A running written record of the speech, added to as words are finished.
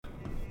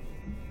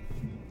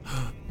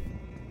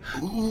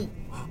Ooh,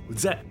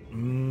 what's that?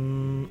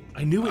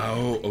 I knew it.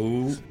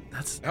 Oh.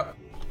 That's...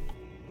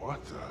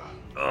 What the?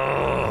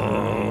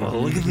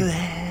 Oh, look at the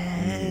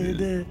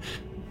head.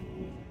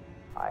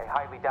 I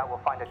highly doubt we'll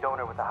find a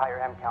donor with a higher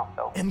M count,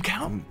 though. M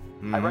count?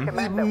 I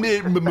recommend that we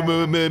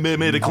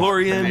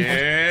Midichlorian.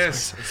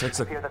 Yes. It's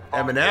like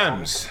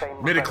M&M's.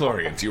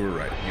 Midichlorians. You were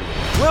right.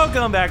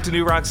 Welcome back to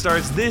New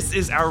Rockstars. This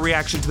is our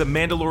reaction to The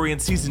Mandalorian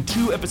Season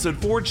 2, Episode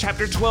 4,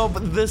 Chapter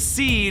 12, The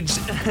Siege,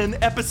 an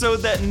episode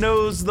that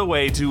knows the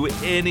way to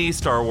any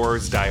Star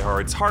Wars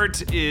diehard's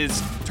heart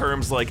is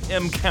terms like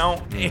M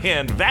count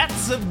and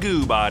vats of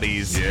goo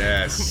bodies.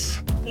 Yes.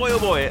 Boy, oh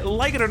boy,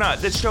 like it or not,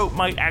 this show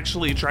might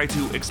actually try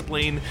to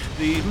explain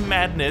the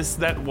madness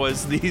that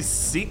was the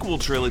sequel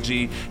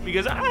trilogy,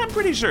 because I'm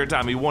pretty sure,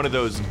 Tommy, one of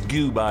those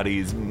goo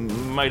bodies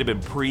might have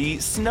been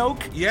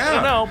pre-Snoke. Yeah. I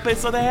don't know,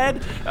 based on the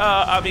head.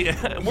 I mean,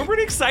 we're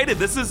pretty excited.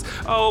 This is,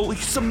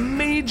 some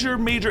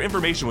major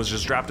information was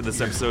just dropped in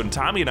this episode, and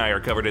Tommy and I are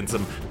covered in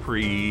some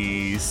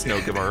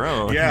pre-Snoke of our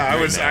own. Yeah, I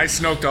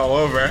Snoked all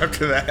over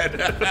after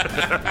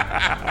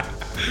that.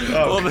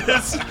 Well,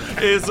 this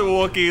is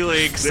Wookiee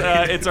Leaks.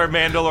 It's our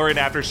Mandalorian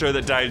after show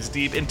that dives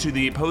deep into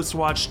the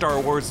post-watch Star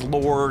Wars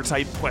lore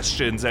type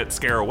questions that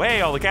scare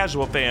away all the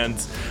casual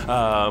fans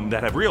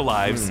that have real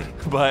lives,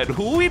 but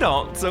we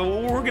don't.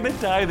 So we're gonna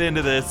dive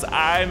into this.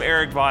 I'm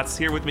Eric Voss.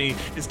 Here with me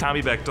is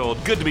Tommy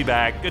Bechtold. Good to be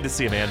back. Good to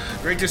see you, man.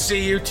 Great to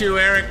see you too,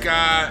 Eric.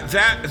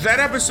 That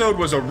episode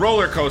was a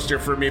roller coaster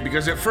for me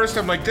because at first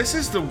I'm like, this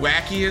is the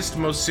wackiest,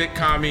 most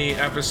sitcom-y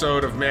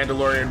episode of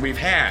Mandalorian we've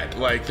had.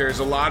 Like, there's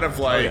a lot of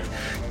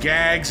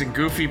gags and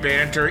goofy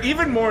banter,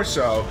 even more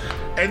so.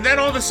 And then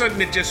all of a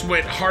sudden it just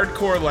went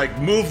hardcore, like,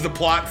 move the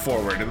plot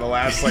forward in the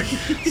last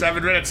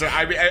 7 minutes.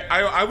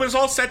 I was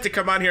all set to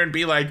come on here and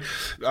be like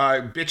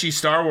bitchy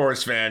Star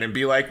Wars fan and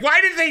be like,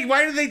 why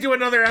did they do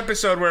another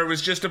episode where it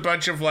was just a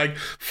bunch of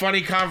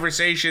funny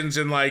conversations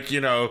and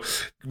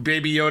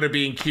Baby Yoda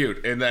being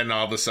cute? And then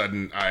all of a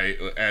sudden I,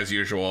 as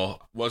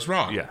usual, was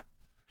wrong.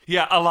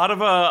 Yeah, a lot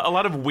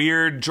of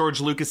weird George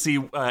Lucas-y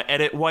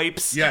edit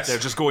wipes. Yes. They're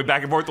just going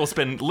back and forth. We'll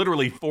spend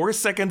literally 4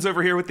 seconds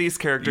over here with these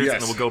characters, Yes.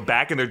 and then we'll go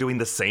back and they're doing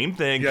the same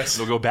thing. Yes.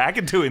 And we'll go back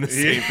and doing the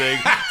same thing.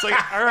 It's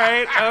like, all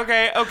right,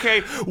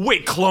 okay.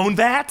 Wait, clone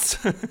that?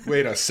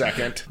 Wait a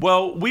second.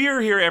 Well, we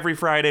are here every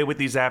Friday with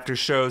these after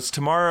shows.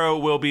 Tomorrow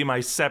will be my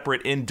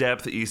separate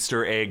in-depth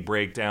Easter egg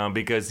breakdown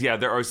because,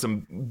 there are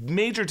some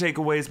major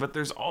takeaways, but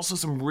there's also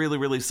some really,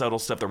 really subtle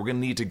stuff that we're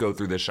going to need to go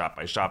through this shot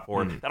by shot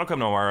for. That'll come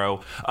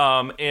tomorrow.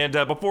 And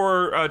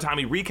before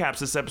Tommy recaps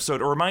this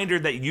episode, a reminder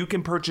that you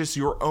can purchase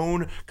your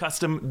own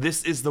custom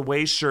This Is The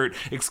Way shirt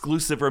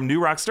exclusive from New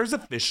Rockstar's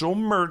official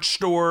merch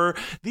store.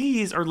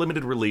 These are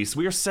limited release.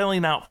 We are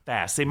selling out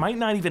fast. They might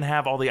not even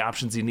have all the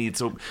options you need,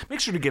 so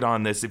make sure to get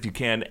on this if you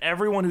can.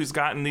 Everyone who's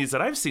gotten these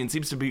that I've seen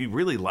seems to be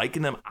really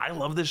liking them. I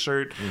love this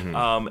shirt,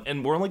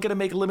 and we're only going to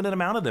make a limited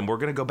amount of them. We're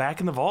going to go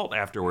back in the vault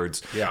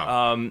afterwards.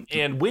 Yeah.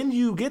 And when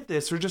you get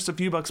this for just a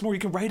few bucks more, you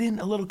can write in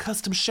a little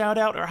custom shout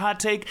out or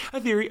hot take,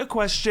 a theory, a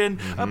question,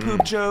 a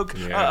poop joke,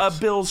 Yes. a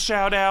Bills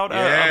shout out,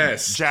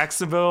 Yes. a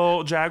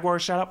Jacksonville Jaguar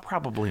shout out.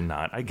 Probably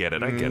not. I get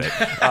it.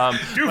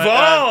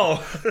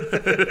 Duval!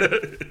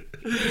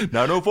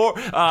 904.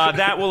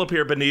 That will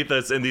appear beneath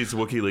us in these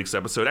Wookiee Leaks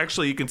episode.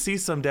 Actually, you can see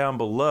some down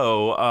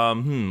below.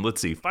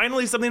 Let's see.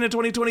 Finally, something in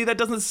 2020 that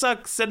doesn't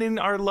suck. Sending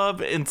our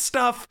love and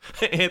stuff.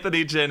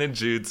 Anthony, Jen, and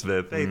Jude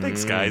Smith. Hey,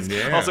 thanks, guys.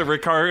 Yeah. Also,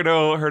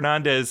 Ricardo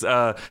Hernandez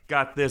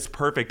got this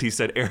perfect. He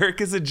said,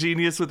 Eric is a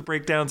genius with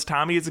breakdowns.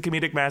 Tommy is a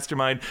comedic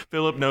mastermind.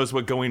 Philip knows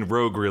what going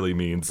rogue really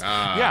means.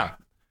 Yeah,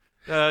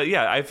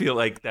 I feel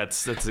like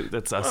that's us.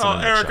 Well,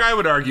 Eric, I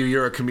would argue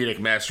you're a comedic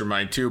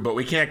mastermind too, but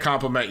we can't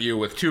compliment you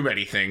with too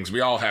many things.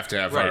 We all have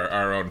to have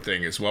our own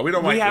thing as well.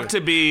 We have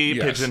to be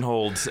Yes.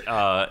 pigeonholed,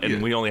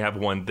 and we only have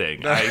one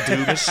thing. I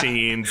do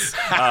machines.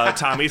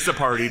 Tommy's the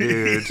party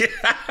dude.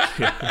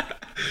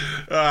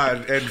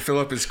 And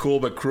Philip is cool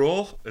but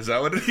cruel? Is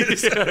that what it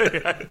is?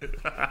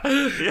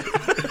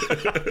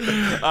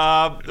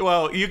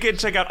 Well, you can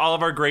check out all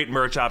of our great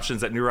merch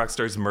options at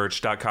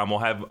newrockstarsmerch.com. We'll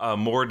have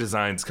more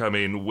designs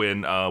coming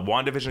when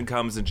WandaVision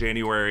comes in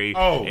January.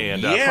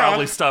 And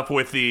probably stuff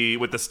with the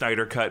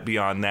Snyder Cut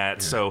beyond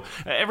that. So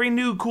every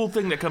new cool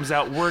thing that comes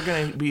out, we're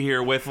going to be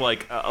here with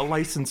a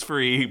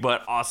license-free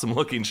but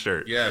awesome-looking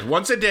shirt. Yeah,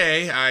 once a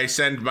day I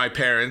send my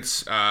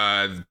parents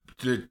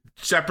the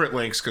separate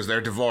links because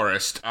they're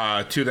divorced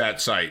to that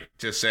site,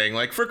 just saying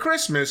for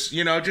Christmas,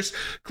 just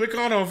click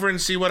on over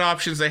and see what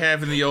options they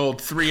have in the old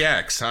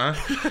 3X, huh?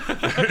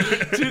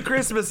 2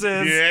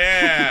 Christmases.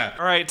 Yeah.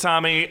 All right,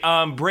 Tommy,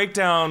 break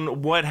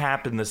down what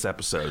happened this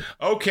episode.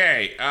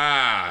 Okay,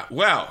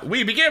 well,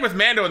 we began with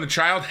Mando and the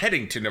child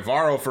heading to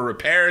Navarro for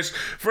repairs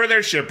for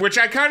their ship, which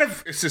I kind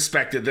of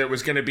suspected that it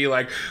was going to be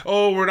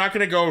we're not going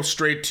to go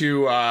straight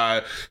to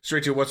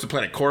what's the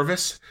planet,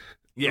 Corvus?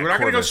 Yeah, we're not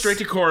going to go Corvus. straight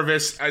to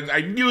Corvus.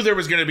 I knew there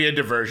was going to be a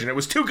diversion. It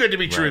was too good to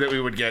be true that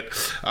we would get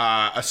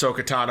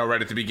Ahsoka Tano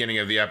right at the beginning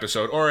of the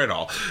episode, or at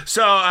all.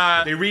 So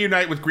they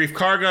reunite with Greef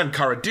Karga and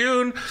Cara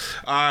Dune,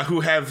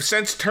 who have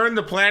since turned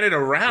the planet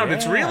around. Yeah.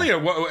 It's really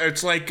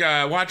it's like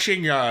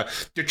watching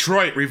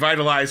Detroit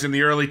revitalize in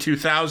the early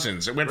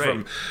 2000s. It went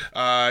from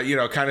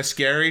kind of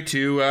scary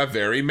to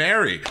very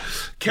merry.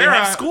 They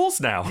have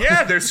schools now.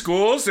 Yeah, there's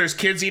schools. There's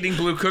kids eating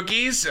blue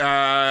cookies.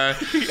 Yeah,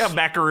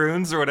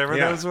 macaroons or whatever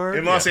those were.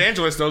 In Los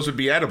Angeles, those would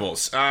be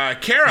edibles.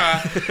 Kara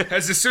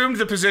has assumed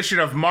the position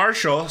of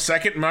Marshal,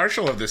 second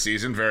Marshal of the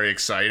season. Very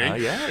exciting.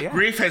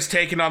 Greef has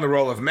taken on the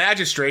role of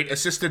Magistrate,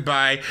 assisted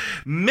by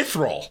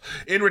Mithril.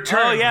 In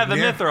return...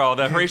 Mithril,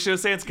 the Horatio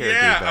Sands character.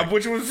 Yeah,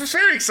 which was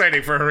very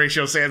exciting for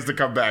Horatio Sands to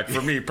come back,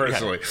 for me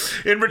personally.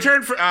 In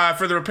return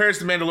for the repairs,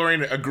 the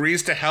Mandalorian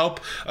agrees to help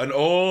an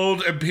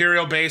old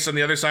Imperial base on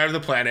the other side of the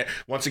planet.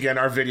 Once again,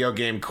 our video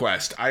game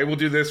quest. I will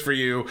do this for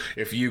you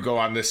if you go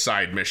on this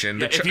side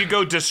mission. If you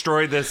go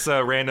destroy this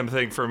random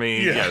thing for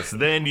me, yes,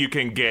 then you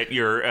can get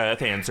your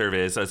fan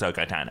service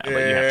Ahsoka Tano. But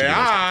you have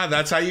to do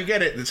that's how you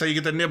get it. That's how you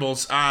get the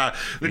nibbles.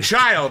 The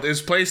child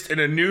is placed in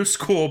a new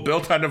school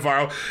built on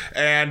Navarro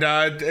and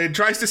it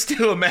tries to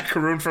steal a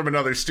macaroon from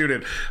another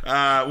student.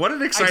 What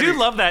an exciting... I do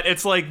love that.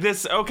 It's like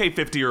this,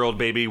 50-year-old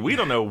baby, we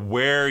don't know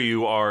where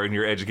you are in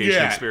your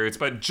education experience,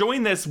 but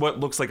join this, what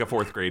looks like a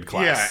 4th grade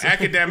class. Yeah,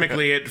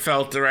 academically it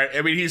felt right.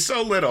 I mean, he's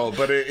so little,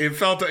 but it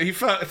felt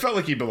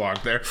like he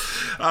belonged there.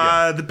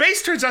 The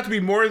base turns out to be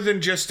more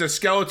than just a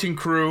skeleton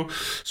crew.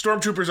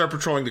 Stormtroopers are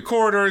patrolling the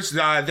corridors.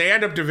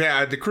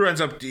 The crew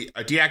ends up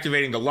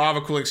deactivating the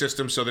lava cooling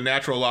system, so the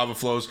natural lava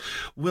flows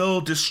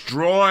will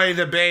destroy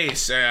the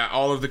base.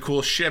 All of the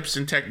cool ships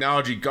and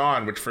technology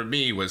gone, which for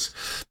me was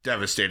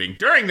devastating.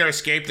 During their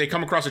escape, they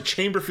come across a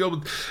chamber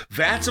filled with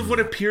vats of what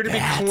appear to be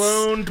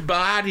cloned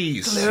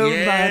bodies.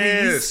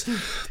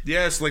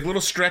 Yes, like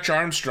little Stretch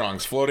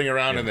Armstrongs floating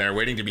around in there,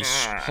 waiting to be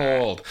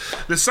pulled.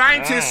 The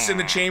scientists in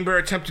the chamber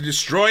attempt to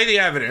destroy the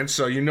evidence,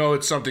 so you know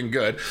it's something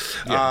good.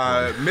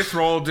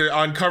 Mithril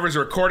uncovers a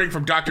recording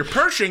from Dr.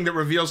 Pershing that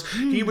reveals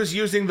he was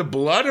using the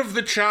blood of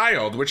the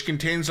child, which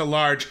contains a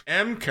large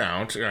M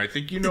count. I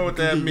think you know what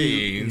that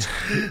means.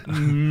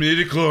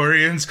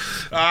 Midichlorians.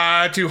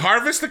 To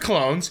harvest the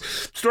clones.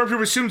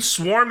 Stormtroopers soon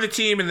swarm the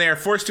team, and they are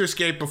forced to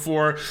escape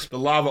before the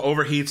lava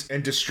overheats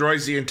and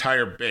destroys the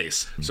entire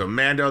base. So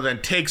Mando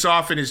then takes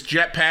off in his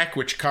jetpack,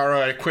 which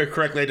Cara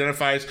correctly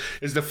identifies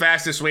is the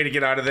fastest way to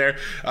get out of there,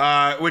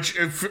 which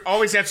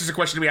always answers the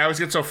question to me. I always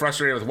get so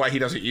frustrated with why he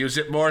doesn't use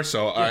it more,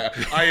 so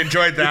I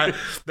enjoyed that.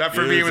 That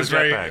for me was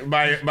very...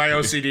 My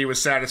OCD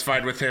was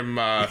satisfied with him.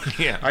 I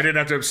didn't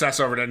have to obsess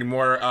over it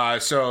anymore.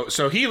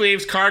 So he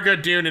leaves.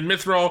 Karga, Dune, and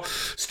Mithril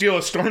steal a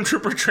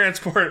stormtrooper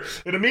transport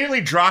and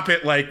immediately drop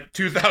it like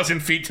 2,000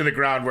 feet to the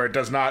ground where it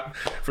does not,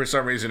 for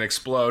some reason,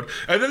 explode.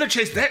 And then the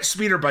chase, that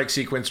speeder bike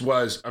sequence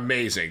was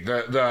amazing.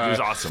 It was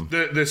awesome.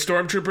 The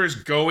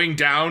stormtroopers going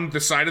down the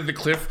side of the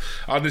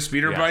cliff on the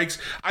speeder bikes.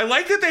 I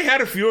like that they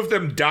had a few of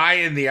them die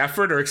in the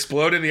effort or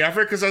explode in the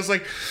effort, because I was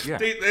like,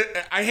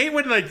 I hate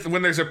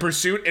when there's a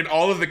pursuit and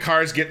all of the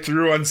cars get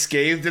through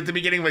unscathed at the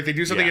beginning, like they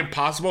do something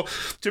impossible.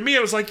 To me,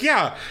 it was like,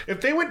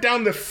 if they went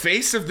down the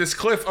face of this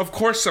cliff, of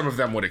course some of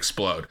them would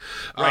explode.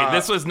 Right,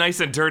 this was nice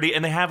and dirty,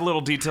 and they have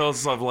little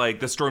details of like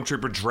the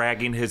stormtrooper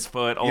dragging his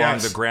foot along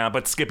the ground,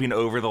 but skipping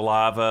over the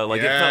lava.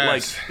 Like it felt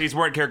like these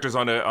weren't characters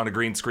on a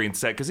green screen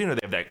set, because they have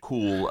that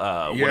cool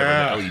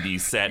whatever the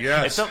LED set.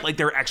 It felt like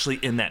they were actually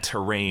in that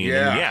terrain.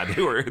 And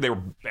they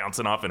were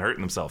bouncing off and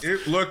hurting themselves.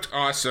 It looked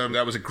awesome.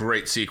 That was a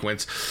great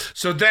sequence.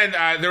 So then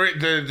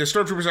the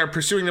stormtroopers are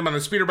pursuing them on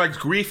the speeder bikes.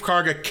 Greef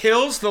Karga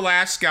kills the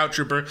last scout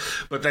trooper,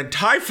 but then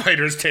TIE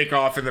fighters take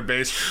off in the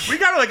base. We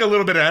got like a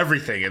little bit of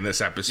everything in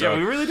this episode. Yeah,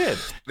 we really did.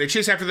 They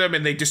chase after them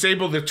and they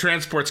disable the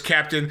transport's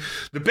captain.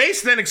 The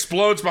base then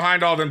explodes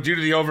behind all of them due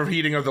to the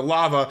overheating of the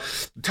lava.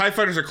 The TIE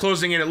fighters are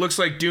closing in. It looks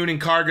like Dune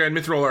and Karga and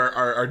Mithril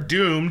are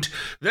doomed.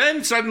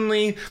 Then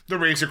suddenly the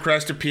Razor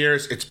Crest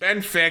appears. It's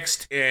been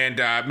fixed, and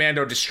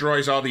Mando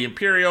destroys all the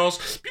Imperials.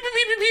 Pew, pew,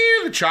 pew, pew,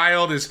 pew. The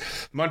child is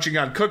munching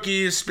on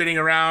cookies, spinning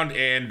around,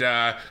 and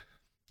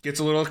gets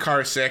a little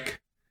car sick.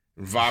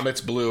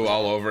 Vomits blue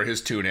all over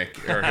his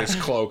tunic or his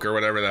cloak or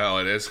whatever the hell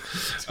it is.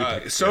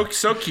 So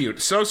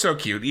cute. So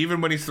cute, even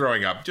when he's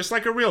throwing up. Just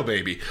like a real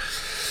baby.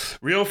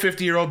 Real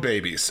 50-year-old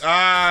babies.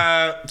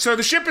 So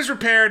the ship is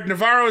repaired.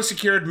 Navarro is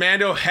secured.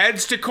 Mando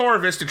heads to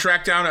Corvus to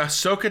track down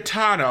Ahsoka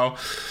Tano.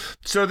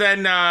 So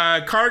then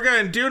Karga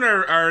and Dune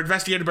are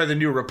investigated by the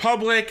New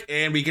Republic,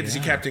 and we get to see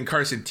Captain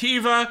Carson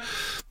Teva,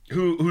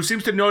 who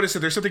seems to notice that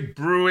there's something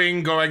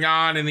brewing going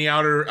on in the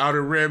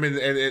outer rim, and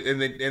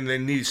there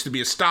needs to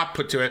be a stop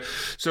put to it.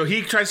 So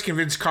he tries to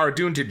convince Cara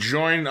Dune to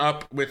join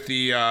up with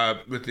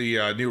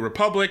the New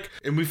Republic,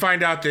 and we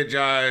find out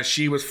that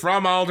she was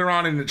from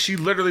Alderaan, and that she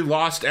literally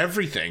lost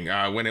everything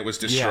when it was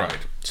destroyed.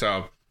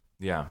 So.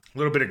 Yeah. A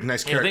little bit of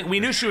nice character. I think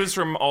we knew she was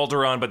from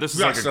Alderaan, but this is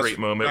like a great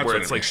moment where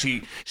it's like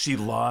she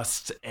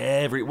lost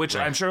which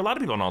I'm sure a lot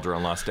of people in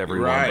Alderaan lost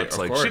everyone, but it's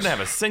like she didn't have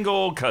a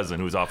single cousin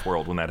who was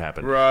off-world when that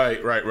happened.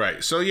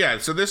 Right. So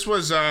this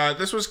was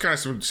kind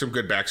of some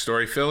good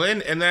backstory fill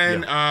in, and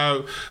then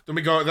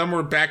then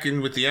we're back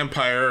in with the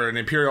Empire. An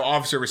Imperial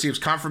officer receives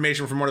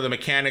confirmation from one of the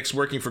mechanics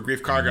working for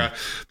Greef Karga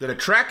that a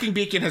tracking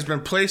beacon has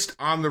been placed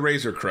on the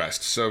Razor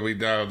Crest. So we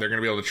know they're going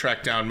to be able to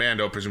track down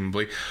Mando,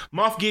 presumably.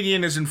 Moff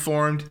Gideon is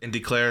informed and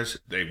declares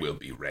they will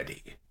be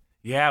ready.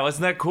 Yeah,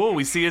 wasn't that cool?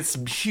 We see this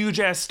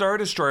huge-ass Star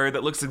Destroyer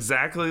that looks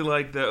exactly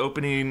like the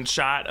opening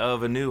shot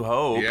of A New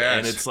Hope. Yes.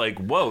 And it's like,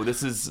 whoa,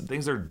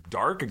 things are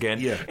dark again.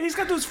 Yeah. And he's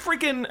got those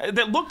freaking,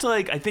 that looked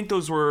like, I think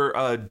those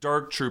were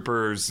Dark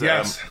Troopers,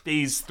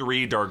 Phase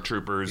 3 Dark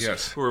Troopers,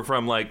 who were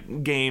from,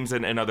 like, games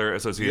and other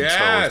associated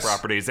Star Wars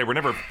properties. They were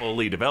never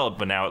fully developed,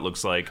 but now it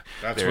looks like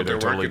they're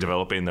totally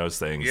developing those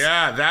things.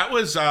 Yeah, that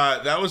was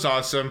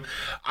awesome.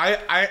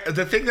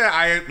 The thing that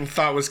I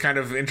thought was kind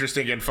of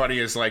interesting and funny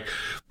is, like,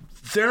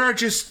 there are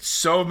just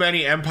so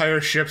many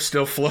Empire ships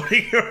still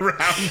floating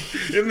around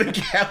in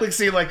the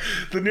galaxy. Like,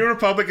 the New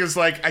Republic is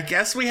like, I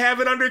guess we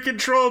have it under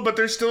control, but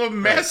there's still a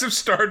massive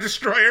Star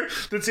Destroyer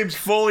that seems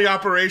fully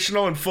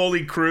operational and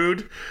fully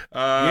crewed.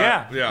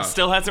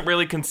 Still hasn't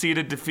really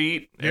conceded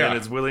defeat and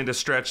is willing to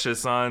stretch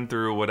this on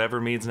through whatever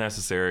means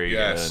necessary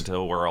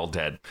until we're all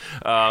dead.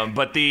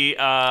 But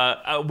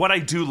what I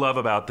do love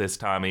about this,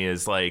 Tommy,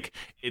 is like,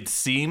 it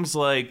seems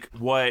like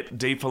what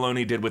Dave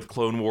Filoni did with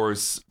Clone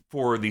Wars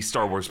for the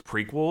Star Wars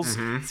prequels.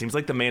 Seems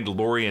like The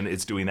Mandalorian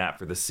is doing that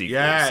for the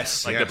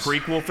sequels. The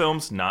prequel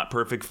films, not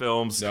perfect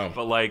films. No.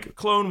 But like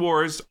Clone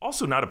Wars,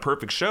 also not a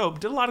perfect show.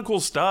 Did a lot of cool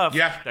stuff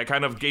that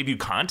kind of gave you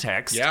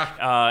context.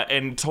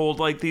 And told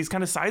like these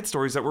kind of side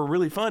stories that were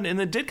really fun and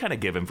then did kind of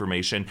give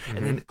information.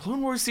 And then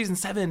Clone Wars Season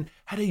 7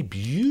 had a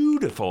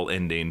beautiful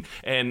ending.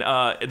 And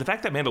the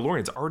fact that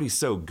Mandalorian's already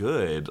so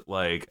good,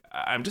 like,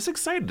 I'm just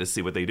excited to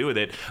see what they do with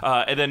it.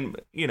 And then,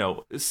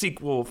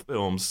 sequel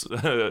films,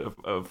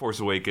 Force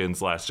Awakens,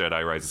 Last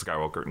Jedi, Rise of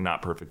Skywalker,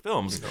 not perfect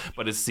films,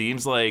 but it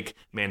seems like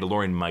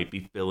Mandalorian might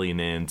be filling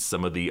in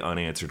some of the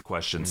unanswered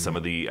questions, some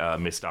of the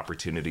missed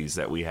opportunities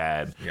that we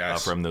had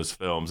from those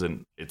films,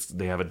 and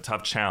they have a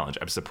tough challenge.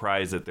 I'm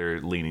surprised that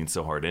they're leaning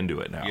so hard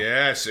into it now.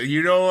 Yes,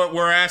 you know what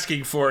we're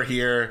asking for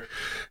here,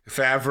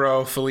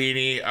 Favreau,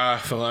 Filoni.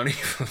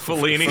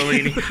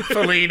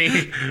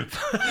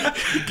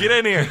 Get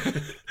in here.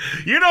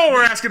 You know what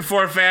we're asking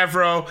for,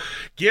 Favreau.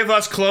 Give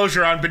us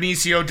closure on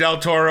Benicio del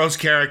Toro's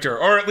character,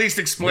 or at least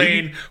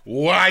explain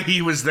why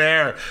he was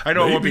there. I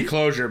know it won't be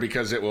closure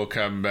because it will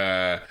come,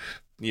 I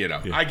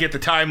get the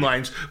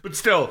timelines, but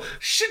still,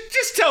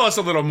 just tell us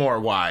a little more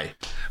why.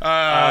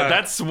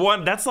 That's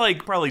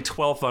like probably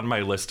 12th on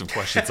my list of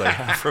questions I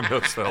have from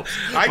those films.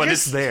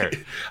 It's there.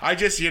 I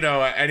just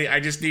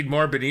need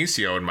more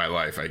Benicio in my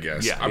life, I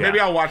guess. Maybe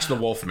I'll watch The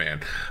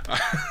Wolfman.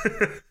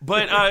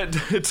 But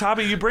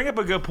Tommy, you bring up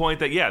a good point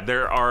that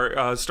there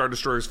are Star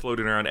Destroyers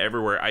floating around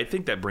everywhere. I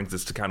think that brings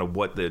us to kind of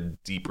what the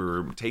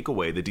deeper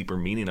takeaway, the deeper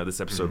meaning of this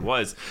episode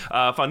was.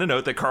 Fun to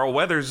note that Carl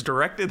Weathers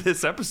directed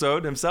this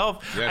episode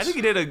himself. Yes. I think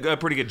he did a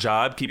pretty good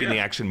job keeping the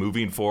action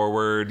moving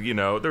forward.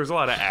 There was a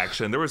lot of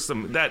action. There was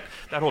some that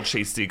whole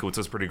chase sequence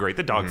was pretty great.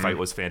 The dogfight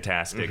was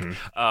fantastic.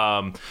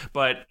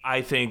 But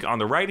I think on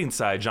the writing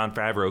side, Jon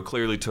Favreau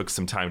clearly took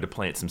some time to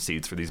plant some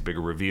seeds for these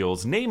bigger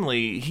reveals.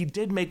 Namely, he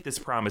did make this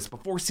promise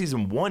before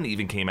season 1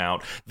 even came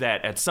out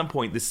that at some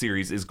point this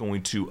series is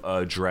going to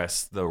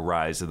address the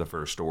rise of the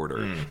First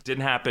Order.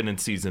 Didn't happen in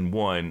season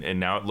 1, and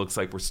now it looks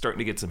like we're starting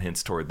to get some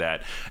hints toward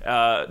that.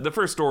 The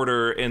First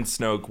Order and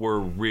Snoke were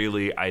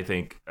really, I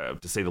think,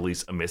 to say the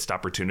least, a missed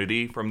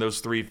opportunity from those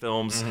 3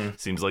 films.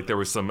 Seems like there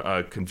was some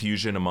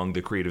confusion among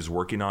the creatives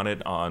working on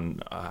it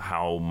on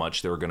how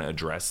much they were going to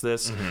address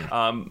this.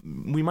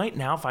 We might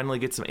now finally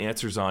get some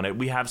answers on it.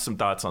 We have some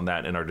thoughts on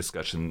that in our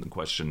discussion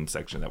question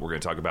section that we're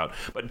going to talk about.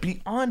 But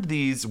beyond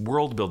these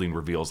world building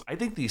reveals, I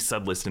think the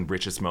subtlest and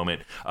richest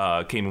moment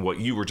came in what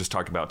you were just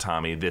talking about,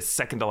 Tommy. This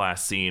second to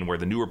last scene where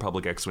the New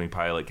Republic X-Wing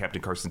pilot,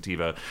 Captain Carson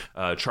Teva,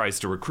 tries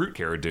to recruit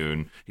Cara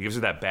Dune. He gives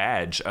her that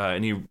badge,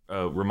 and he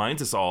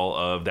reminds us all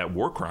of that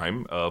war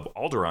crime of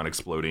Alderaan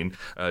exploding.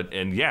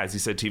 And as you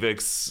said, Teva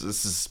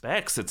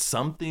suspects that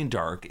something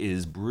dark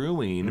is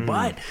brewing,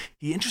 but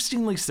he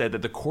interestingly said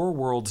that the core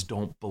worlds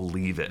don't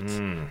believe it.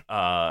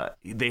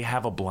 They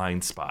have a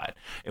blind spot.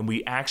 And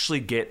we actually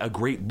get a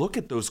great look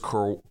at those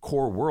core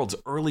worlds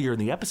earlier in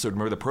the episode.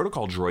 Remember, the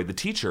protocol droid, the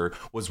teacher,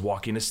 was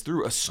walking us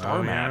through a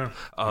star map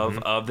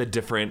of the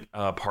different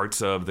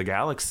parts of the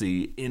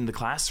galaxy in the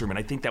classroom. And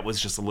I think that was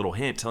just a little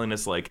hint telling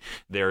us, like,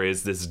 there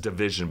is this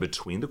division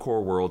between the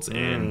core worlds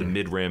and the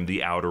mid-rim,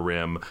 the outer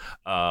rim.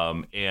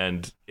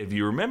 And if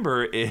you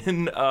remember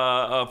in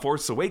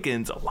Force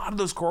Awakens, a lot of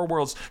those core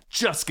worlds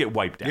just get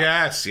wiped out.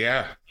 Yes,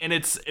 yeah. And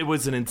it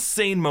was an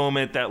insane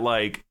moment that,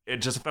 like, it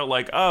just felt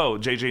like, oh,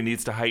 JJ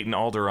needs to heighten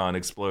Alderaan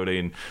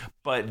exploding.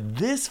 But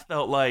this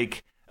felt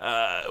like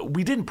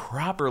we didn't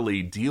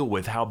properly deal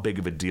with how big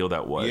of a deal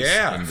that was.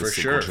 Yeah, for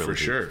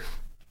sure.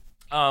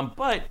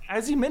 But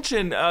as you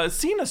mentioned,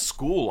 seeing a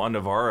school on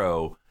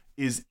Navarro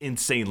is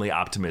insanely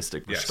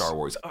optimistic for Star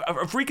Wars. A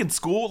freaking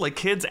school, like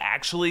kids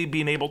actually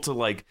being able to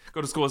like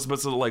go to school as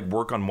opposed to like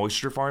work on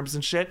moisture farms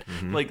and shit.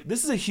 Like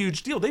this is a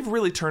huge deal. They've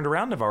really turned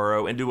around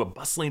Navarro into a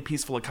bustling,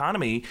 peaceful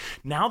economy.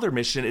 Now their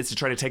mission is to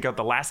try to take out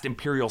the last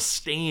Imperial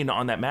stain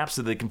on that map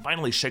so they can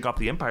finally shake off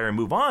the Empire and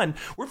move on.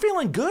 We're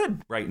feeling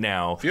good right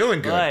now.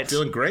 Feeling good.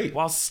 Feeling great.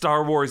 While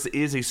Star Wars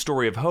is a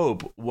story of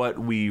hope, what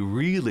we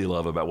really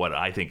love about, what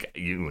I think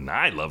you and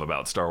I love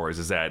about Star Wars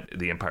is that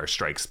The Empire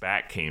Strikes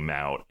Back came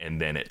out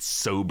and then it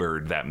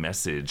sobered that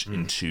message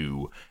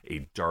into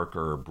a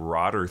darker,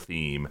 broader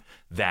theme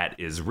that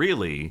is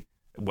really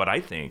what I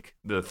think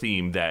the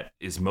theme that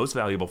is most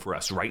valuable for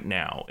us right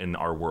now in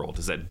our world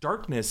is that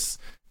darkness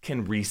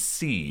can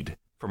recede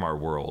from our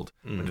world,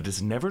 but it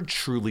is never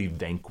truly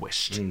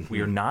vanquished. We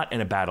are not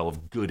in a battle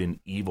of good and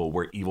evil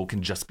where evil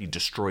can just be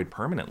destroyed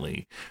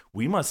permanently.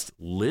 We must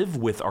live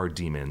with our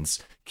demons,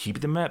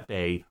 keep them at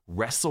bay,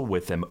 wrestle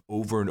with them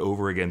over and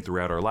over again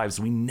throughout our lives.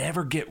 We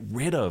never get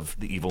rid of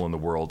the evil in the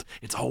world.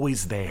 It's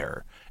always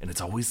there, and it's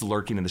always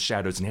lurking in the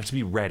shadows, and you have to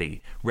be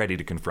ready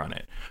to confront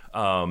it.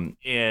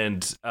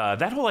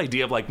 That whole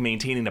idea of like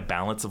maintaining a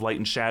balance of light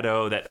and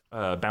shadow, that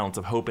balance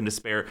of hope and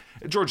despair,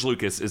 George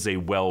Lucas is a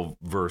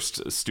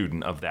well-versed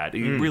student of that.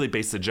 He really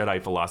based the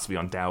Jedi philosophy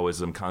on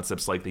Taoism,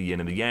 concepts like the yin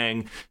and the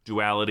yang,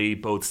 duality,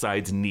 both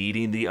sides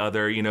needing the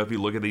other. You know, if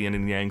you look at the yin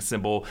and yang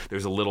symbol,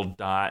 there's a little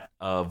dot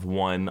of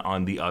one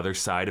on the other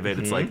side of it.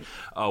 It's like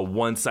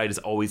one side is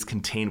always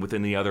contained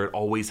within the other. It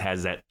always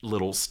has that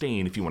little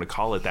stain, if you want to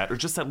call it that, or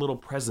just that little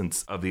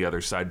presence of the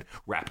other side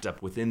wrapped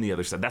up within the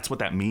other side. That's what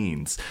that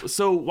means.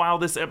 So while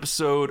this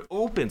episode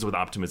opens with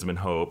optimism and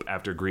hope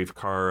after Greef,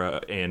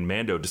 Karra, and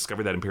Mando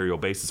discover that Imperial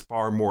base is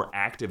far more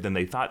active than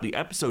they thought, the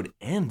episode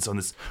ends on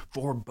this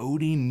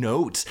foreboding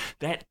note.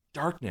 That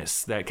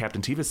darkness that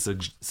Captain Teva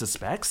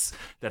suspects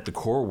that the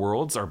core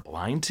worlds are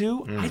blind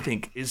to, I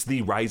think, is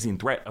the rising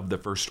threat of the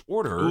First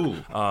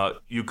Order.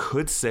 You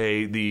could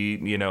say the,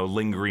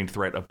 lingering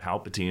threat of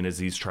Palpatine as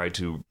he's tried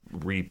to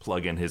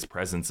re-plug in his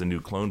presence in new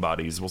clone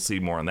bodies. We'll see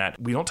more on that.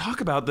 We don't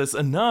talk about this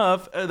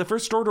enough. The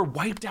First Order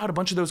wiped out a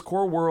bunch of those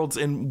core worlds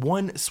in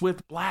one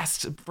swift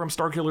blast from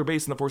Starkiller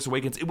Base in The Force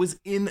Awakens. It was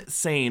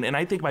insane. And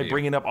I think by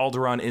bringing up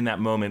Alderaan in that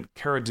moment,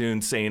 Cara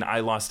Dune saying,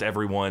 "I lost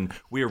everyone,"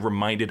 we are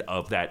reminded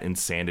of that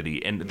insanity.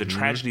 And the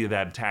tragedy of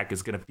that attack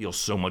is going to feel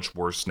so much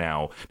worse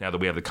now that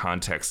we have the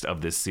context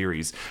of this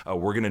series.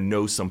 We're going to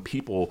know some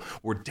people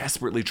were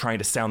desperately trying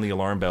to sound the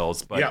alarm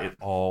bells, but it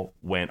all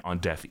went on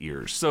deaf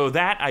ears. So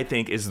that, I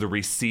think, is the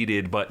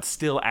receded but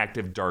still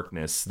active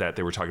darkness that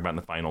they were talking about in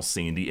the final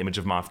scene. The image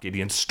of Moff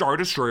Gideon's Star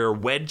Destroyer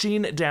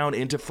wedging down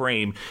into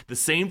frame, the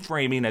same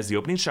framing as the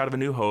opening shot of A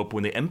New Hope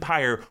when the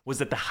Empire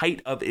was at the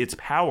height of its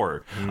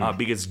power.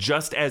 Because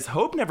just as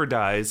hope never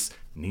dies,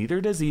 neither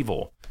does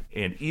evil.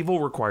 And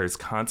evil requires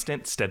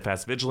constant,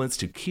 steadfast vigilance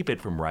to keep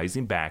it from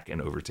rising back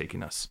and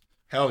overtaking us.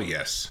 Hell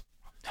yes.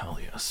 Hell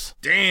yes.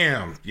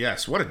 Damn.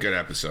 Yes. What a good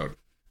episode.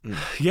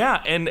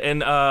 Yeah,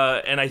 and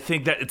I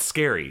think that it's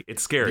scary.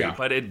 It's scary, Yeah.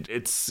 but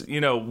it's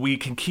we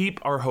can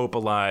keep our hope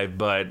alive,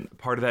 but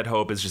part of that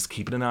hope is just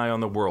keeping an eye on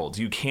the world.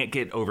 You can't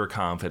get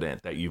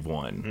overconfident that you've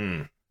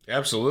won.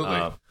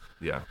 Absolutely.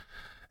 Yeah.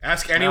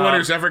 Ask anyone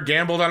who's ever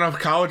gambled on a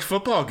college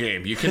football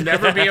game. You can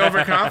never be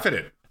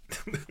overconfident.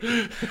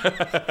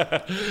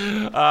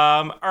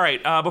 All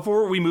right,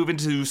 before we move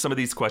into some of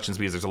these questions,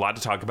 because there's a lot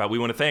to talk about, we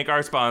want to thank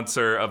our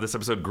sponsor of this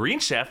episode, Green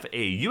Chef,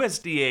 a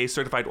USDA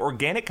certified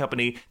organic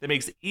company that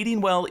makes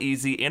eating well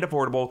easy and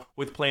affordable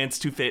with plans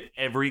to fit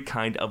every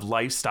kind of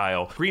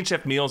lifestyle. Green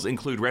Chef meals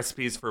include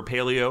recipes for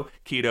paleo,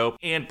 keto,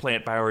 and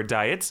plant-powered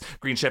diets.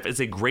 Green Chef is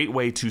a great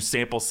way to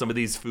sample some of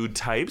these food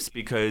types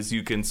because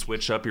you can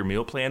switch up your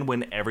meal plan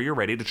whenever you're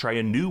ready to try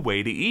a new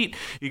way to eat.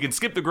 You can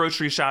skip the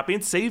grocery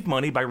shopping, save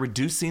money by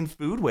reducing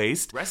food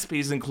waste.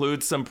 Recipes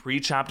include some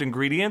pre-chopped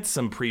ingredients,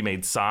 some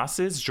pre-made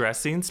sauces,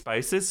 dressings,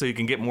 spices, so you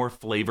can get more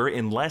flavor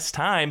in less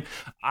time.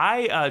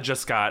 I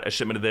just got a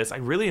shipment of this. I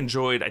really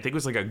enjoyed, I think it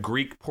was like a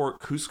Greek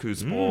pork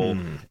couscous bowl.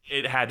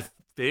 It had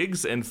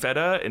figs and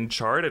feta and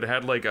chard. It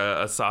had like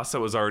a sauce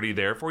that was already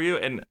there for you.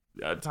 And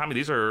Tommy,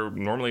 these are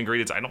normally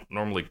ingredients I don't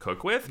normally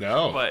cook with.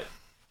 No. But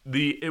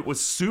it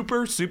was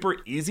super, super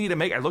easy to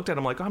make. I looked at it,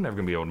 I'm like, oh, I'm never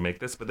gonna be able to make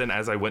this. But then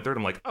as I went through it,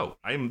 I'm like, oh,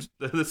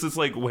 this is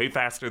like way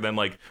faster than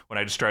like when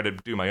I just tried to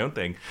do my own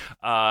thing.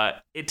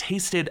 It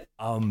tasted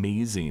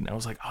amazing. I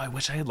was like, oh, I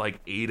wish I had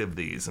like 8 of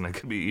these and I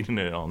could be eating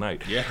it all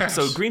night. Yes.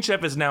 So Green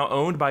Chef is now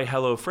owned by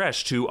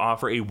HelloFresh to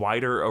offer a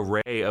wider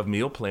array of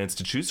meal plans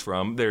to choose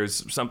from.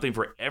 There's something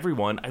for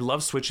everyone. I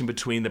love switching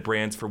between the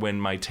brands for when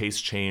my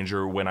tastes change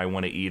or when I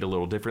want to eat a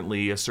little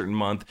differently a certain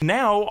month.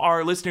 Now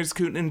our listeners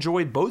can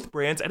enjoy both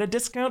brands at a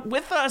discount discount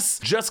with us.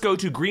 Just go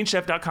to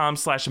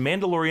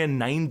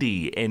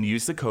greenchef.com/Mandalorian90 and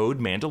use the code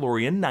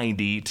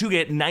Mandalorian90 to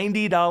get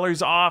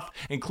 $90 off,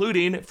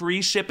 including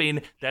free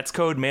shipping. That's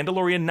code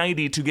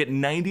Mandalorian90 to get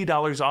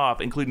 $90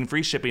 off, including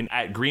free shipping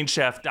at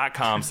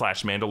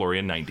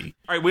greenchef.com/Mandalorian90.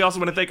 All right, we also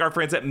want to thank our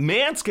friends at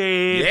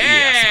Manscaped.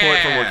 Yeah! Support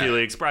for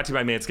WikiLeaks brought to you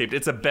by Manscaped.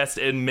 It's the best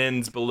in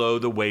men's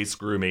below-the-waist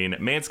grooming.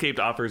 Manscaped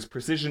offers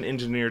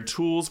precision-engineered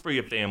tools for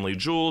your family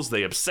jewels.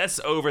 They obsess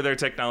over their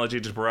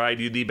technology to provide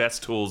you the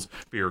best tools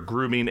for your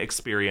grooming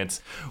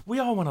experience. We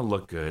all want to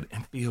look good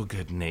and feel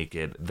good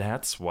naked.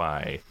 That's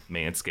why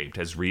Manscaped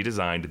has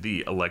redesigned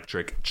the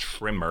electric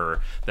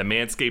trimmer. The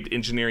Manscaped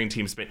engineering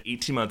team spent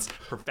 18 months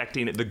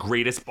perfecting the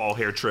greatest ball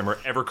hair trimmer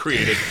ever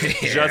created.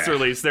 Just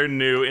released their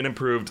new and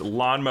improved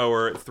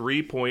Lawnmower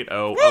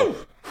 3.0. Woo!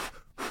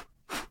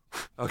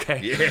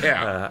 Okay.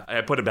 Yeah. I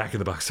put it back in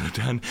the box, so I'm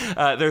done.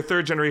 Their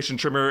third generation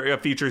trimmer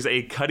features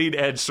a cutting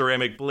edge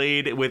ceramic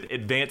blade with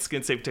advanced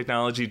skin safe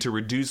technology to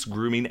reduce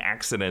grooming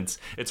accidents.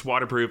 It's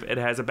waterproof. It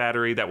has a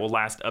battery that will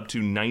last up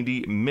to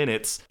 90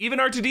 minutes. Even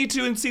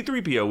R2D2 and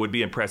C3PO would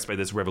be impressed by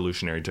this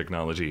revolutionary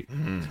technology.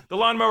 The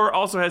lawnmower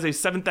also has a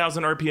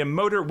 7,000 RPM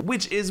motor,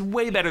 which is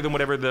way better than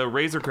whatever the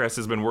Razor Crest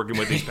has been working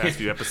with these past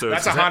few episodes.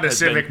 That's a Honda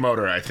Civic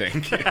motor, I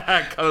think.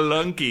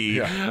 Clunky.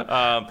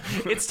 Yeah.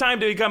 It's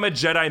time to become a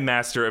Jedi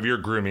Master of your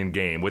grooming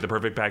game with the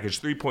Perfect Package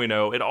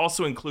 3.0. It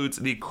also includes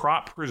the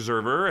Crop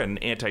Preserver, an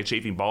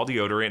anti-chafing ball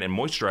deodorant and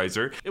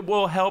moisturizer. It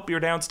will help your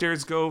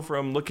downstairs go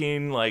from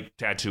looking like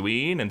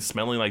Tatooine and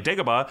smelling like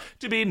Dagobah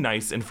to be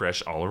nice and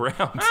fresh all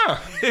around.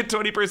 Get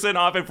 20%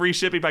 off and free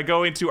shipping by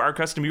going to our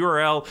custom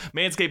URL,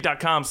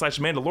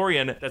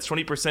 manscaped.com/Mandalorian. That's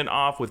 20%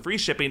 off with free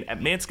shipping at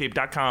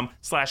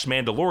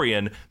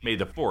manscaped.com/Mandalorian. May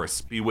the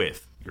Force be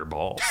with your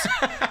balls.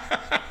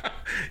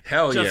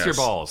 Hell yes. Just your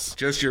balls.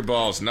 Just your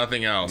balls,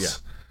 nothing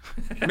else.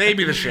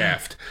 Maybe the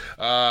shaft.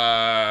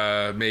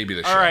 Maybe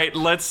the shaft. All right,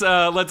 let's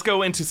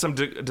go into some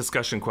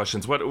discussion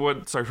questions.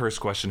 What's our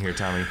first question here,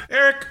 Tommy?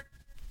 Eric,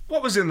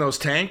 what was in those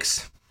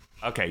tanks?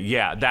 Okay,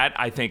 yeah, that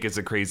I think is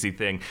a crazy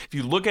thing. If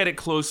you look at it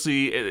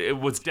closely, it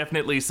was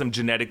definitely some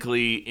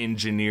genetically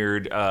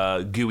engineered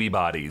gooey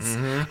bodies.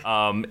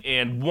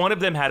 And one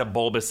of them had a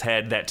bulbous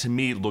head that to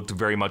me looked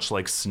very much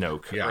like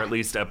Snoke, or at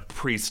least a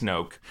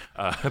pre-Snoke.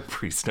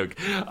 Pre-Snoke.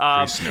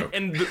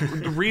 And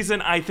the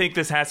reason I think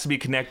this has to be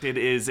connected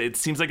is it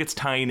seems like it's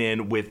tying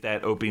in with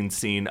that opening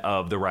scene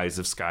of The Rise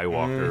of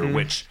Skywalker,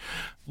 which...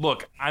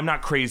 Look, I'm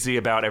not crazy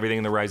about everything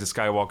in The Rise of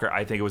Skywalker.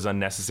 I think it was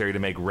unnecessary to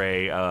make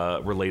Rey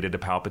related to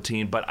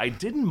Palpatine, but I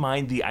didn't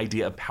mind the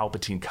idea of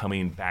Palpatine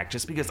coming back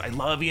just because I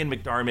love Ian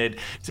McDiarmid.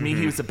 To me,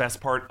 he was the best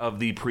part of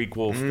the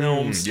prequel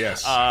films.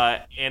 Yes.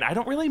 And I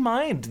don't really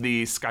mind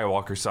the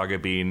Skywalker saga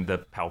being the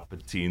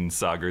Palpatine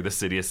saga, or the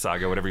Sidious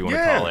saga, whatever you want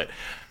to call it.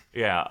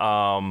 Yeah,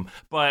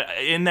 but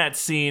in that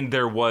scene,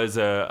 there was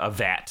a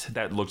vat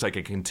that looked like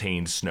it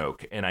contained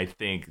Snoke, and I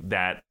think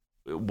that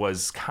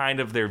was kind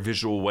of their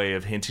visual way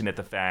of hinting at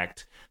the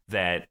fact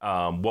that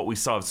what we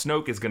saw of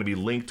Snoke is going to be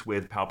linked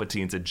with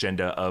Palpatine's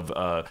agenda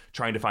of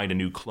trying to find a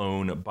new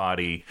clone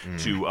body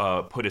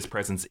to put his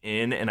presence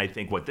in. And I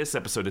think what this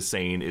episode is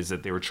saying is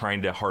that they were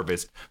trying to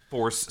harvest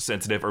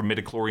Force-sensitive or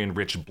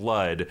midichlorian-rich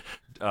blood,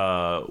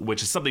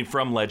 which is something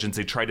from Legends.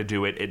 They tried to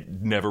do it. It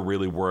never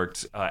really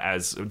worked,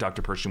 as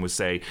Dr. Pershing would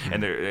say.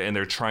 And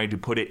they're trying to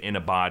put it in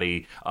a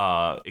body.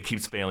 It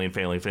keeps failing.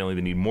 They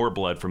need more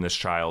blood from this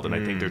child. And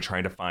I think they're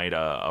trying to find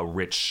a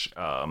rich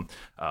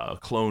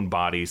clone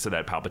body so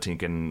that Palpatine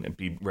can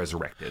be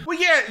resurrected. Well,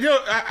 yeah,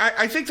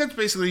 I think that's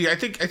basically. I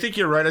think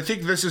you're right. I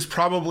think this is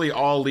probably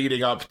all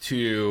leading up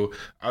to.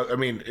 I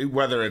mean,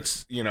 whether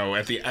it's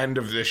at the end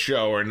of this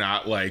show or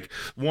not, like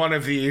one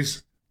of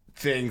these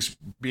things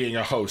being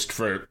a host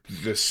for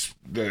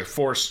the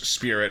Force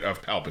spirit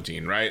of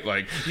Palpatine, right?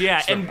 Like,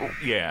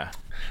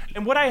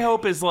 And what I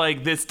hope is,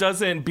 like, this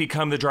doesn't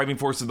become the driving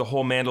force of the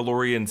whole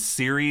Mandalorian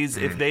series.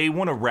 If they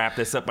want to wrap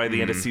this up by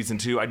the end of season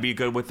 2, I'd be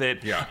good with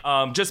it.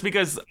 Yeah. Just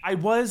because I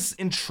was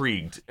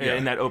intrigued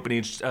in that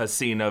opening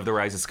scene of The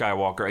Rise of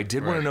Skywalker. I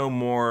did want to know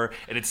more,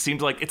 and it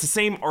seemed like it's the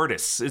same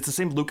artists. It's the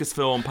same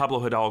Lucasfilm, Pablo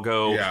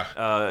Hidalgo,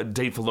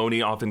 Dave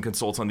Filoni often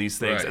consults on these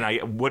things. And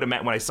I would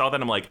have, when I saw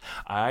that, I'm like,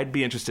 I'd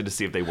be interested to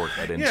see if they work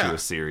that into a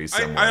series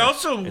somewhere. I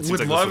also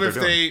would love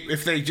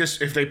if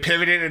they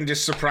pivoted and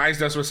just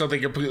surprised us with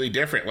something completely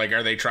different. Like,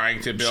 are they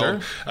trying to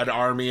build an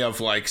army of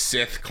like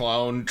Sith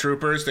clone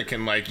troopers that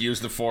can like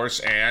use the Force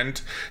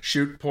and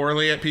shoot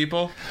poorly at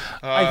people?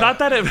 I thought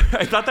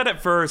that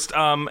at first.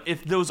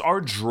 If those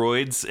are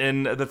droids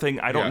in the thing,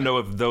 I don't know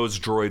if those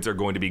droids are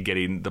going to be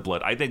getting the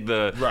blood. I think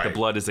the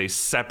blood is a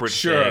separate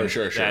thing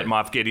that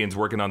Moff Gideon's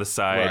working on the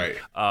side.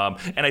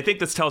 And I think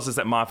this tells us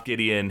that Moff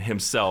Gideon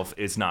himself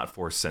is not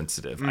Force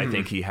sensitive. I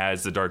think he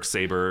has the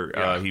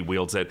Darksaber. He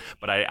wields it.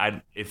 But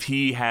if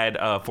he had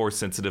Force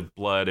sensitive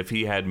blood, if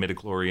he had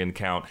midichlorian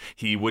count,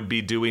 he would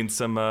be doing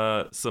some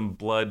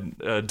blood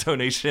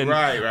donation.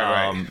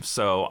 Right.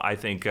 So I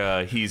think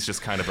he's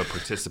just kind of a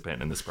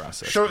participant in this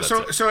process.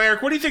 So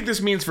Eric, what do you think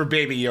this means for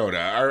Baby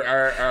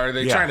Yoda? Are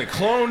they trying to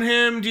clone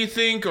him, do you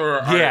think?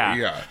 Or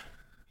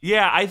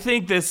Yeah, I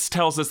think this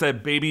tells us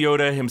that Baby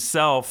Yoda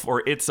himself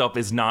or itself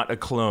is not a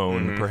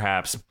clone,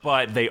 perhaps,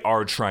 but they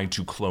are trying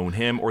to clone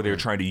him, or they're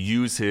trying to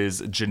use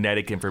his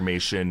genetic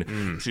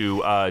information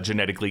to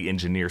genetically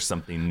engineer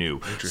something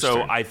new.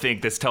 So I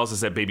think this tells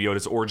us that Baby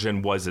Yoda's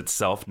origin was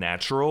itself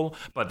natural,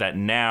 but that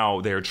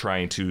now they're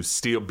trying to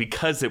steal,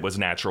 because it was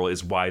natural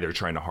is why they're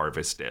trying to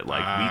harvest it.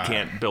 Like, we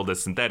can't build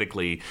this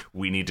synthetically.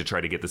 We need to try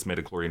to get this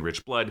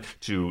midichlorian-rich blood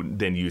to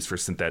then use for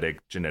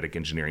synthetic genetic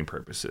engineering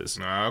purposes.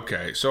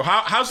 Okay, so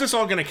how's this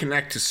all going to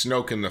connect to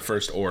Snoke in the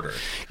First Order?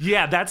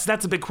 Yeah, that's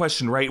a big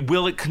question, right?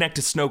 Will it connect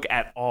to Snoke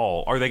at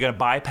all? Are they going to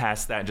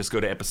bypass that and just go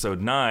to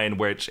Episode 9,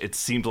 which it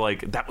seemed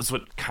like that was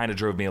what kind of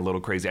drove me a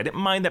little crazy. I didn't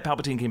mind that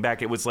Palpatine came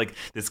back. It was like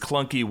this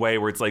clunky way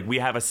where it's like we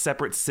have a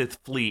separate Sith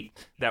fleet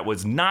that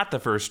was not the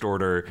First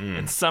Order,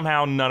 and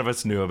somehow none of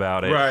us knew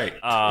about it. Right.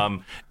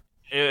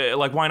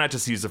 Like, why not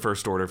just use the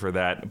First Order for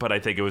that? But I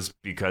think it was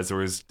because there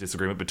was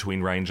disagreement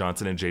between Rian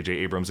Johnson and J.J.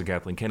 Abrams and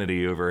Kathleen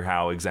Kennedy over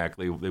how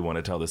exactly they want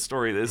to tell this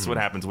story. This is what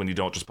happens when you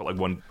don't just put like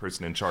one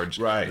person in charge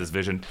of this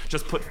vision.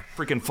 Just put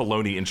freaking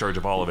Filoni in charge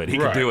of all of it. He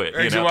can do it.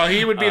 You know? Well,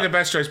 he would be the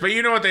best choice. But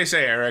you know what they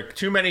say, Eric?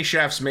 Too many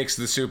chefs makes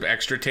the soup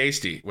extra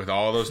tasty with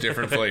all those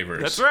different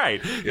flavors. That's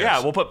right. Yes.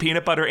 Yeah, we'll put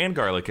peanut butter and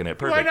garlic in it.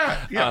 Perfect. Why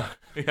not? Yeah.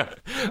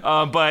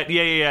 But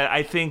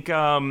I think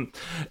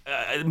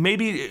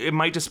maybe it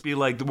might just be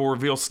like we'll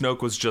reveal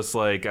Snoke was just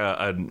like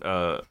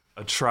a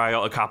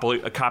trial, a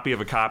copy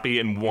of a copy,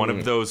 and one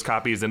of those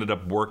copies ended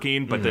up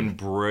working, but then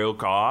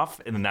broke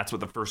off, and then that's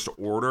what the First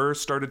Order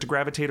started to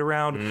gravitate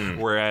around,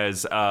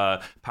 whereas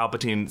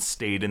Palpatine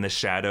stayed in the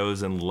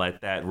shadows and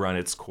let that run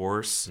its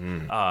course.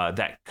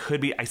 That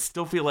could be. I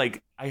still feel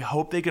like I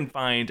hope they can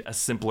find a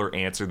simpler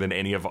answer than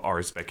any of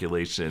our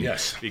speculation.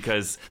 Yes.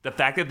 Because the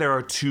fact that there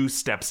are two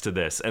steps to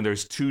this, and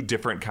there's two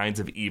different kinds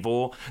of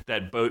evil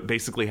that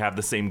basically have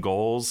the same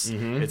goals,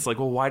 it's like,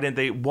 well, why didn't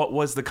they? What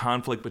was the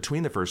conflict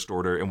between the First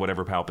Order and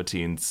whatever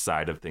Palpatine's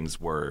side of things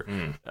were?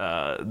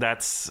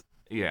 That's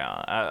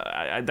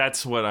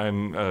what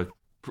I'm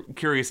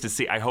curious to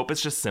see. I hope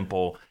it's just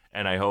simple.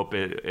 And I hope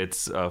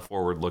it's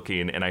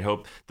forward-looking, and I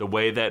hope the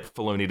way that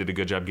Filoni did a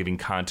good job giving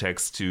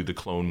context to the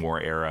Clone War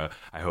era,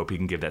 I hope he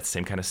can give that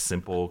same kind of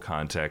simple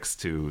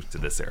context to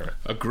this era.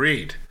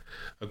 Agreed.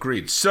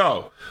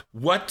 So,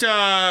 what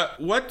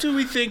do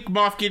we think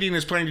Moff Gideon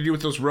is planning to do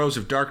with those rows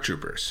of Dark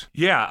Troopers?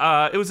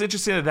 Yeah, it was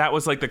interesting that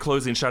was like the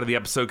closing shot of the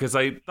episode, because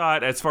I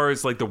thought as far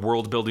as like the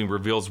world-building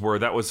reveals were,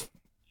 that was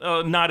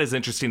not as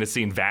interesting as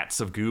seeing vats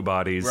of goo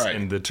bodies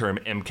in the term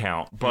M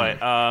count. But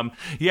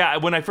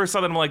when I first saw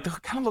them, I'm like, they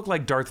kind of look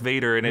like Darth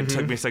Vader, and it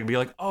took me a second to be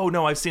like, oh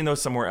no, I've seen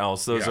those somewhere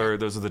else. Those are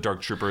the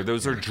Dark Trooper.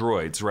 Those are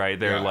droids, right?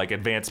 They're like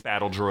advanced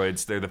battle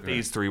droids. They're the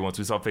Phase 3 ones.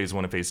 We saw Phase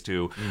 1 and Phase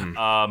 2.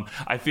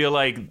 I feel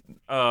like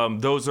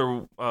those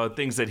are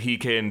things that he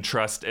can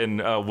trust and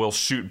will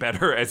shoot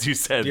better, as you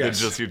said, than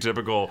just your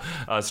typical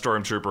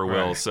stormtrooper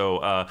will.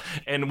 So,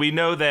 and we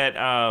know that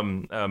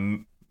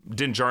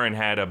Din Djarin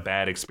had a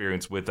bad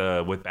experience with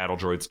battle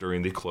droids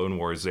during the Clone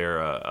Wars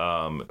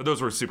era.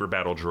 Those were super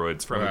battle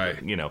droids from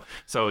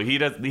So he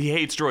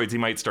hates droids. He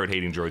might start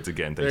hating droids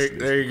again.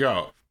 There you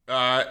go.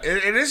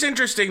 It is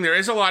interesting. There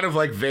is a lot of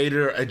like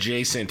Vader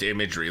adjacent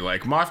imagery,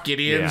 like Moff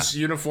Gideon's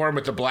uniform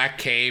with the black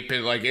cape,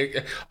 and like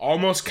it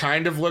almost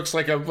kind of looks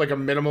like a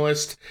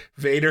minimalist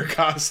Vader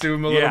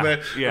costume a little bit.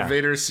 A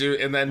Vader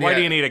suit, and then why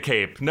do you need a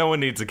cape? No one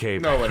needs a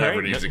cape. No one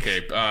ever needs a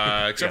cape,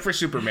 except for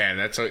Superman.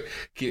 That's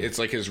it's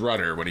like his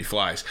rudder when he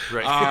flies.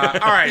 Right.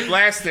 All right.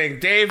 Last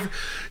thing, Dave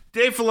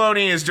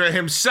Filoni is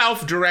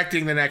himself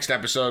directing the next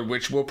episode,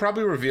 which will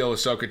probably reveal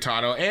Ahsoka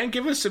Tano and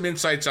give us some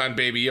insights on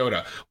Baby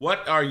Yoda.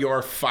 What are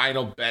your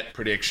final bet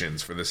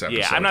predictions for this episode?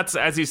 Yeah, I'm not,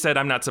 as you said,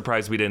 I'm not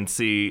surprised we didn't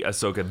see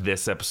Ahsoka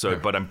this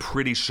episode, but I'm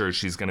pretty sure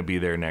she's going to be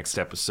there next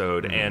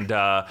episode. And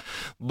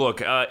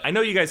look, I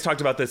know you guys talked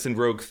about this in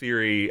Rogue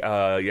Theory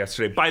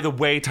yesterday. By the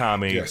way,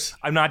 Tommy,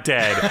 I'm not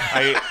dead.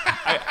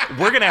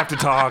 We're going to have to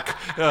talk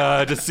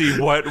to see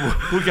what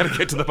we got to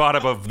get to the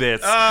bottom of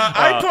this.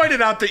 I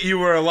pointed out that you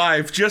were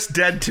alive, just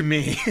dead to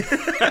me.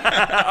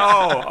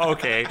 Oh,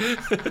 okay.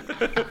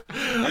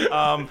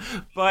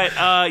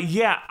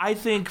 I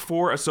think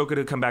for Ahsoka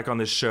to come back on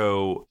this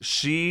show,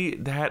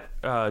 that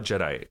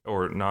Jedi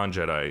or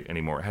non-Jedi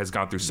anymore has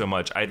gone through so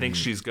much. I think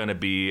she's going to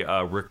be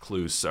a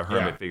recluse, a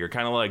hermit figure,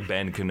 kind of like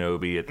Ben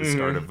Kenobi at the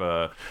start of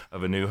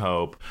A New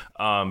Hope.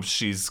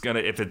 She's gonna,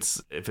 if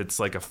it's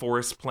like a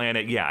forest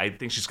planet, I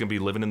think she's gonna be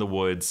living in the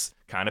woods,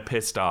 kind of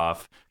pissed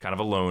off, kind of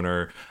a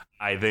loner.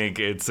 I think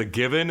it's a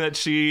given that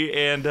she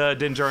and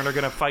Din Djarin are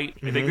going to fight.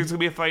 I think there's going to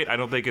be a fight. I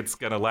don't think it's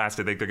going to last.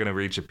 I think they're going to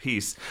reach a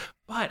peace.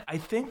 But I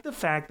think the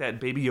fact that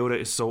Baby Yoda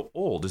is so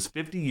old, is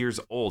 50 years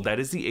old, that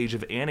is the age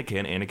of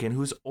Anakin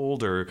who's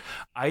older.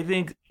 I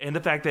think, and the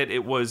fact that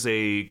it was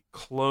a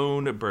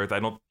clone birth,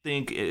 I don't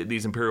think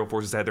these Imperial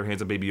forces had their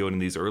hands on Baby Yoda in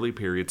these early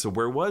periods. So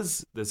where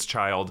was this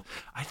child?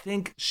 I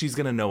think she's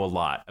going to know a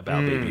lot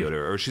about Baby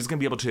Yoda, or she's going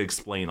to be able to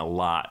explain a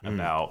lot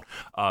about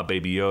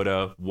Baby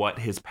Yoda, what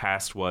his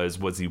past was.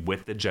 Was he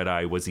with the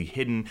Jedi? Was he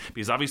hidden?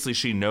 Because obviously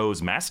she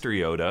knows Master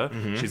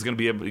Yoda. She's going to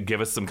be able to give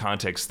us some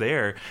context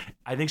there.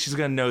 I think she's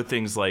going to know things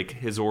things like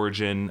his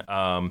origin,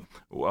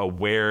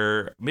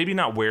 where maybe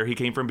not where he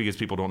came from because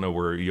people don't know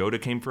where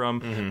Yoda came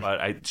from,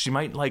 but she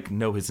might like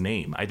know his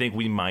name. I think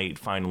we might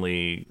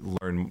finally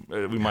learn.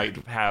 We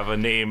might have a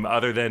name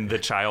other than the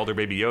child or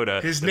Baby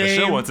Yoda. His that name. The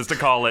show wants us to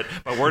call it,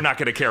 but we're not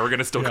going to care. We're going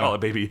to still call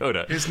it Baby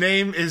Yoda. His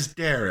name is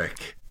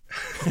Derek.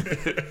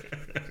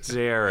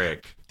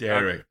 Derek.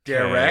 Derek. Okay.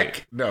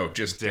 Derek? No,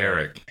 just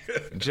Derek.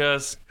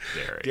 Just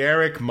Derek.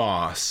 Derek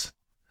Moss.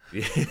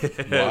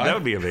 That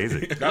would be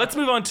amazing. Let's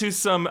move on to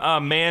some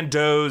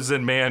man-dos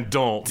and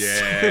man-don'ts.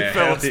 Yeah.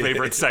 Philip's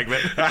favorite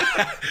segment.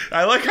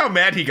 I like how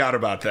mad he got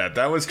about that.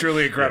 That was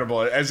truly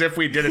incredible. As if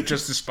we did it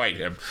just to spite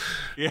him.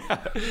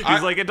 Yeah.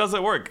 He's like, it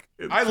doesn't work.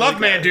 It's I love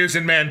like man-dos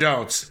and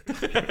man-don'ts.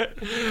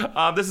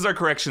 This is our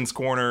corrections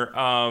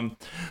corner.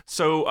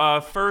 So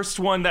first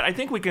one that I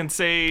think we can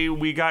say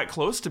we got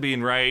close to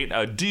being right,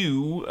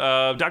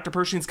 Dr.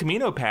 Pershing's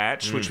Camino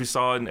patch, which we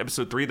saw in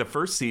episode 3 of the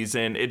first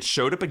season, it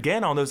showed up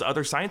again on those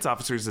other science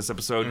officers this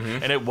episode,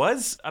 and it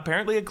was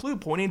apparently a clue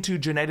pointing to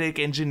genetic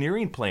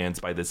engineering plans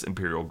by this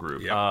Imperial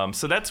group. Yep.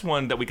 So that's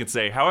one that we could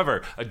say.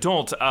 However,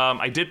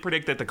 I did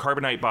predict that the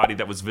carbonite body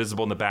that was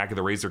visible in the back of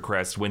the Razor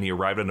Crest when he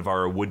arrived on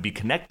Navarro would be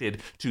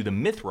connected to the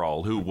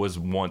Mythrol, who was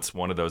once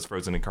one of those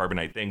frozen in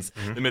carbonite things.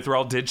 The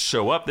Mythrol did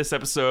show up this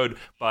episode,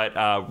 but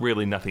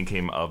really nothing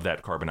came of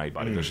that carbonite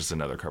body. There's just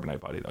another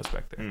carbonite body that was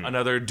back there.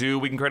 Another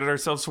we can credit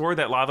ourselves for,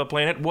 that lava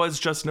planet was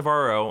just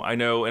Navarro. I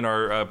know in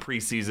our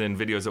preseason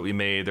videos that we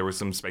made, there was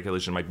some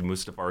speculation it might be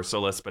Mustafar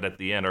Solus, but at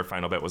the end, our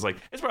final bet was like,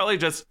 it's probably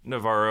just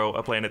Navarro,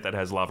 a planet that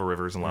has lava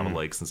rivers and lava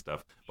lakes and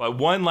stuff. But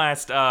one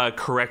last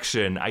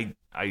correction, I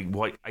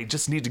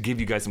just need to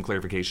give you guys some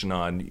clarification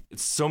on.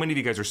 So many of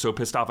you guys are so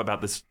pissed off about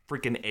this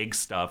freaking egg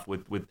stuff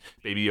with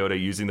Baby Yoda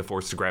using the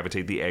Force to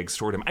gravitate the eggs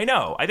toward him. I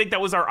know. I think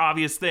that was our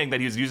obvious thing, that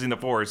he was using the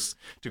Force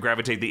to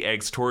gravitate the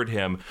eggs toward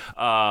him.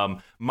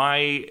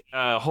 My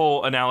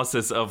whole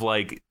analysis of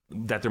like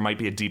that there might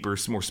be a deeper,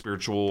 more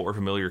spiritual or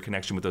familiar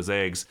connection with those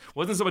eggs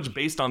wasn't so much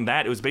based on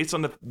that. It was based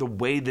on the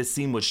way this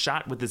scene was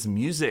shot with this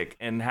music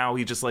and how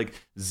he just like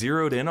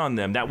zeroed in on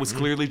them. That was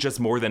clearly just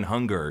more than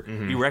hunger.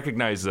 He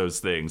recognized those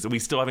things, and we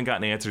still haven't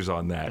gotten answers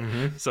on that.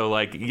 So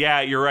like,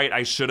 yeah, you're right.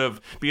 I should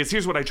have, because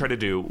here's what I try to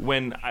do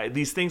when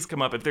these things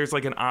come up. If there's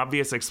like an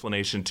obvious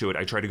explanation to it,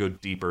 I try to go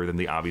deeper than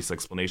the obvious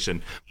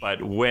explanation.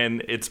 But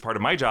when it's part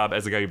of my job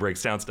as a guy who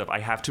breaks down stuff, I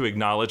have to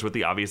acknowledge what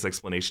the obvious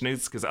explanation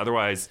is, because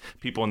otherwise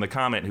people in the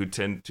comment who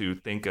tend to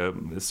think a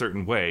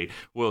certain way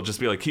will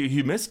just be like,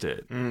 you missed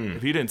it.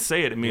 If you didn't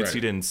say it, it means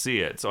you didn't see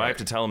it. So I have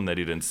to tell him that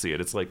he didn't see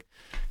it. It's like,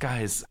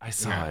 guys, I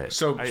saw it.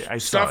 So I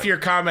stuff saw your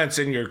comments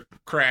in your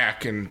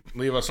crack and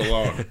leave us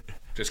alone.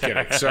 Just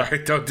kidding.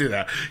 Sorry, don't do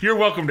that. You're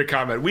welcome to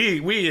comment.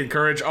 We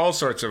encourage all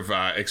sorts of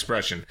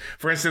expression.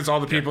 For instance,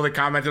 all the people that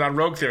commented on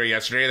Rogue Theory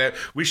yesterday that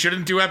we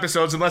shouldn't do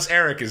episodes unless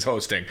Eric is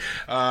hosting.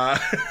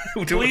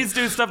 Please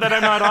do stuff that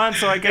I'm not on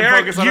so I can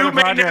Eric, focus on you other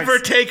may projects. never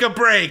take a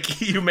break.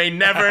 You may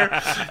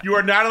never. You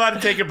are not allowed to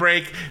take a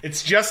break.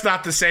 It's just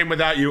not the same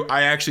without you.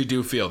 I actually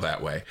do feel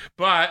that way.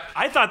 But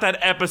I thought that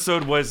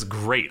episode was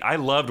great. I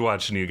loved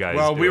watching you guys.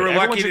 Well, do we were it.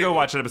 Everyone lucky should to go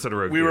watch an episode of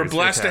Rogue we Theory. were It's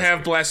blessed to fantastic.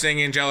 have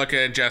Blessing, Angelica,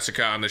 and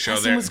Jessica on the show.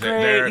 Blessing was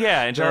great.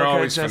 Yeah, Angelica, they're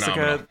always Jessica.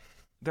 phenomenal.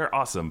 They're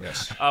awesome.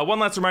 Yes. One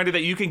last reminder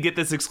that you can get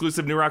this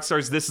exclusive New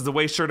Rockstars This Is the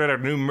Way shirt at our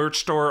new merch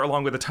store,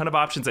 along with a ton of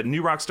options at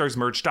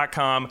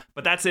newrockstarsmerch.com.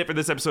 But that's it for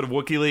this episode of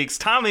WookieLeaks.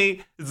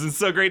 Tommy, it's been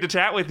so great to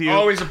chat with you.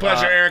 Always a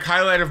pleasure, Eric.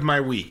 Highlight of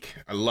my week.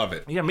 I love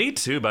it. Yeah, me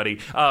too, buddy.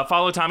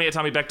 Follow Tommy at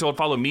Tommy Bechtold.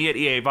 Follow me at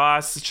EA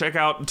Voss. Check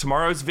out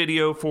tomorrow's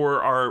video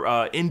for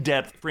our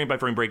in-depth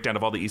frame-by-frame breakdown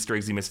of all the Easter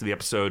eggs you missed in the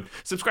episode.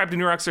 Subscribe to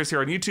New Rockstars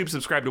here on YouTube.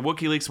 Subscribe to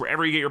WookieLeaks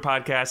wherever you get your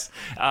podcasts.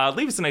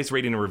 Leave us a nice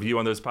rating and review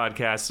on those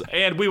podcasts.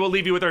 And we will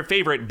leave you with our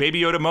favorite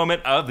Baby Yoda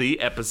moment of the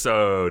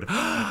episode.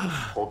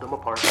 Hold them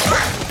apart.